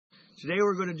Today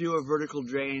we're going to do a vertical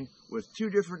drain with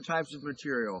two different types of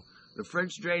material. The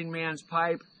French Drain Man's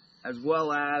pipe as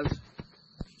well as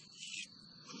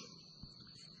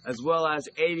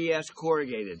ADS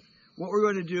corrugated. What we're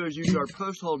going to do is use our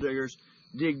post hole diggers,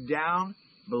 dig down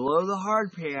below the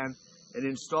hard pan and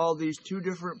install these two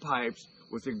different pipes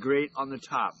with a grate on the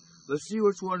top. Let's see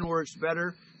which one works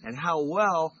better and how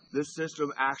well this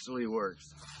system actually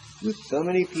works. With so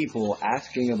many people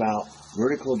asking about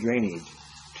vertical drainage,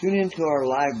 tune into our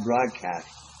live broadcast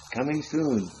coming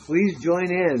soon. Please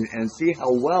join in and see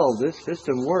how well this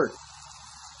system works.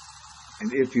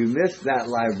 And if you missed that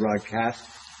live broadcast,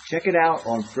 check it out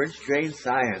on French Drain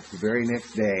Science the very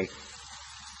next day.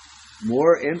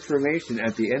 More information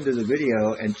at the end of the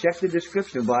video and check the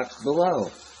description box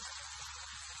below.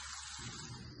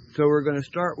 So we're going to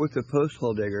start with the post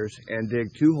hole diggers and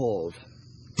dig two holes.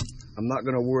 I'm not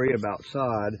going to worry about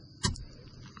sod.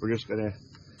 We're just going to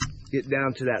get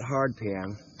down to that hard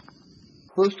pan.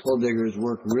 Post hole diggers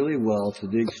work really well to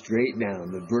dig straight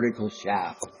down the vertical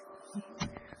shaft.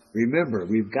 Remember,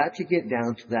 we've got to get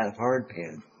down to that hard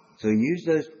pan, so use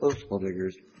those post hole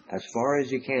diggers as far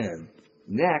as you can.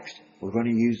 Next, we're going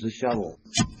to use the shovel.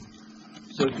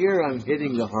 So here I'm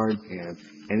hitting the hard pan,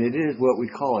 and it is what we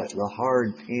call it, the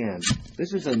hard pan.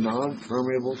 This is a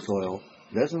non-permeable soil,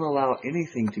 doesn't allow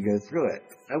anything to go through it.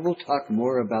 I will talk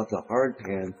more about the hard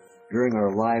pan during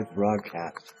our live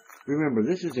broadcast. Remember,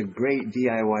 this is a great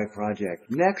DIY project.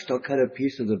 Next, I'll cut a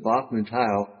piece of the Bossman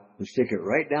tile and stick it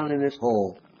right down in this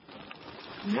hole.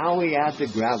 Now we add the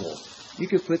gravel. You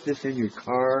can put this in your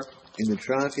car, in the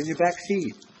trunk, in your back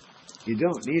seat. You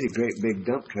don't need a great big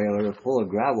dump trailer full of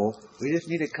gravel. We just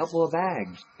need a couple of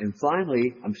bags. And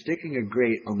finally, I'm sticking a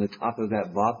grate on the top of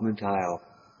that Bossman tile.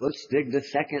 Let's dig the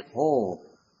second hole.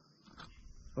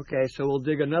 Okay, so we'll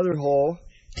dig another hole.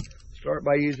 Start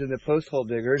by using the post hole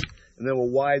diggers, and then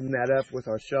we'll widen that up with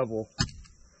our shovel.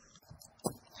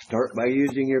 Start by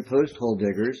using your post hole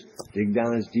diggers. Dig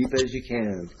down as deep as you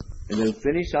can. And then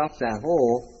finish off that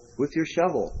hole with your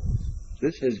shovel.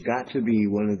 This has got to be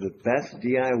one of the best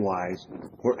DIYs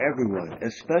for everyone,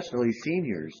 especially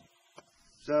seniors.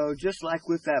 So just like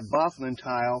with that Bossman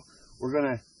tile,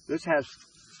 this has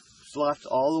slots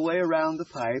all the way around the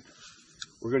pipe.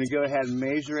 We're going to go ahead and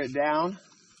measure it down,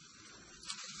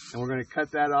 and we're going to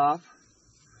cut that off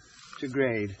to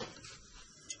grade.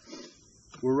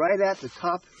 We're right at the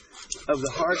top of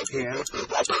the hard pan,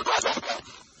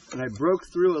 and I broke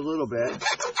through a little bit.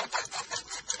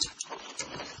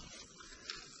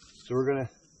 So we're going to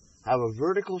have a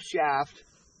vertical shaft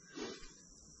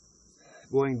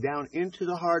going down into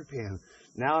the hard pan.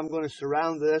 Now I'm going to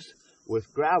surround this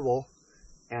with gravel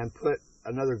and put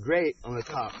another grate on the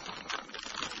top.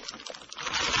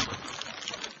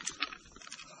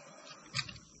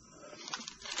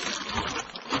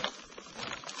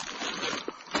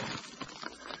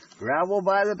 Gravel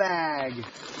by the bag.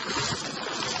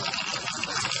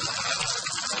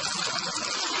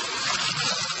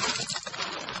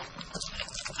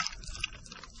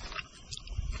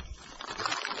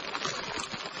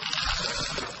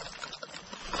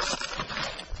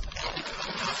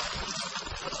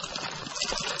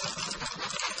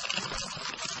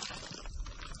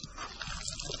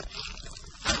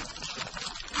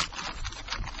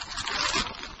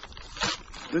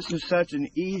 This is such an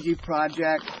easy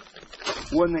project,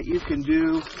 one that you can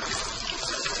do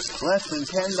less than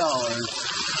 $10.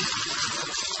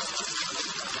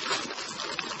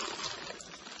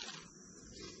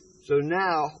 So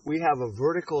now we have a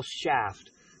vertical shaft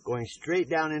going straight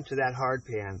down into that hard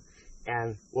pan,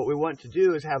 and what we want to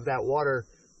do is have that water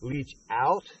leach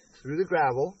out through the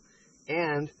gravel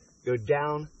and go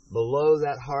down below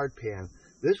that hard pan.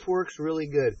 This works really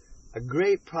good. A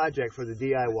great project for the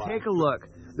DIY. Take a look.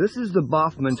 This is the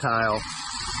Bossman tile,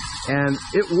 and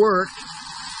it worked,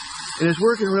 and it's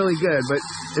working really good, but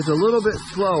it's a little bit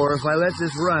slower. If I let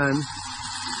this run,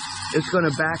 it's going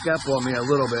to back up on me a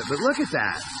little bit. But look at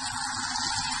that.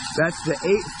 That's the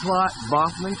 8-slot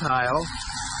Bossman tile.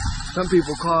 Some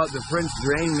people call it the French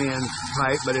Drain Man's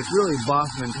pipe, but it's really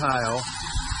Bossman tile.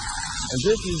 And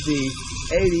this is the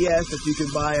ADS that you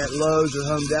can buy at Lowe's or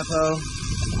Home Depot.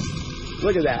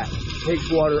 Look at that.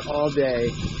 Takes water all day.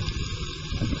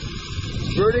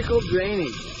 Vertical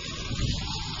drainage.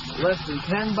 Less than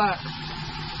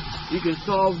 $10. You can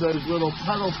solve those little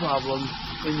puddle problems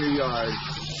in your yard.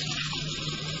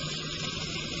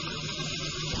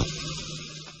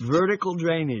 Vertical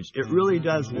drainage. It really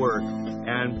does work.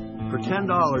 And for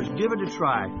 $10, give it a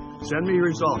try. Send me your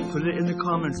results. Put it in the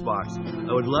comments box.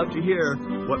 I would love to hear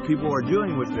what people are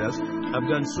doing with this. I've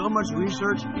done so much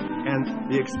research,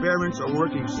 and the experiments are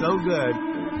working so good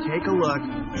take a look,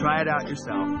 try it out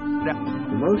yourself. The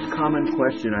most common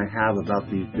question I have about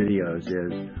these videos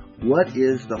is, what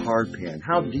is the hard pan?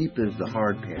 How deep is the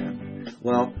hard pan?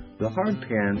 Well, the hard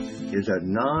pan is a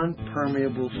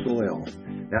non-permeable soil.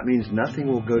 That means nothing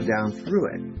will go down through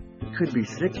it. It could be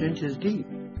 6 inches deep.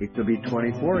 It could be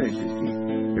 24 inches deep.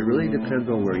 It really depends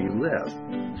on where you live.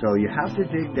 So you have to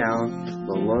dig down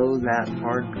below that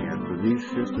hard pan for these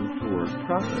systems to work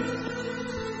properly.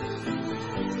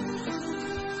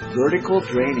 Vertical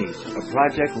drainage, a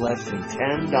project less than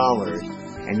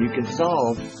 $10, and you can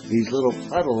solve these little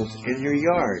puddles in your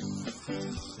yard.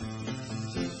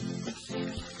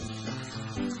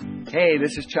 Hey,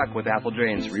 this is Chuck with Apple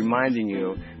Drains, reminding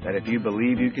you that if you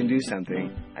believe you can do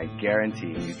something, I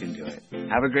guarantee you can do it.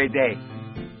 Have a great day.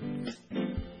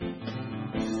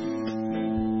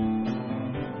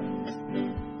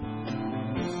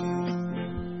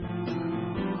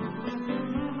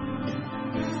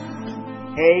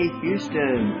 Hey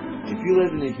Houston, if you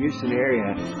live in the Houston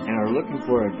area and are looking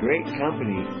for a great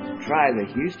company, try the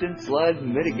Houston Flood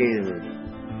Mitigators.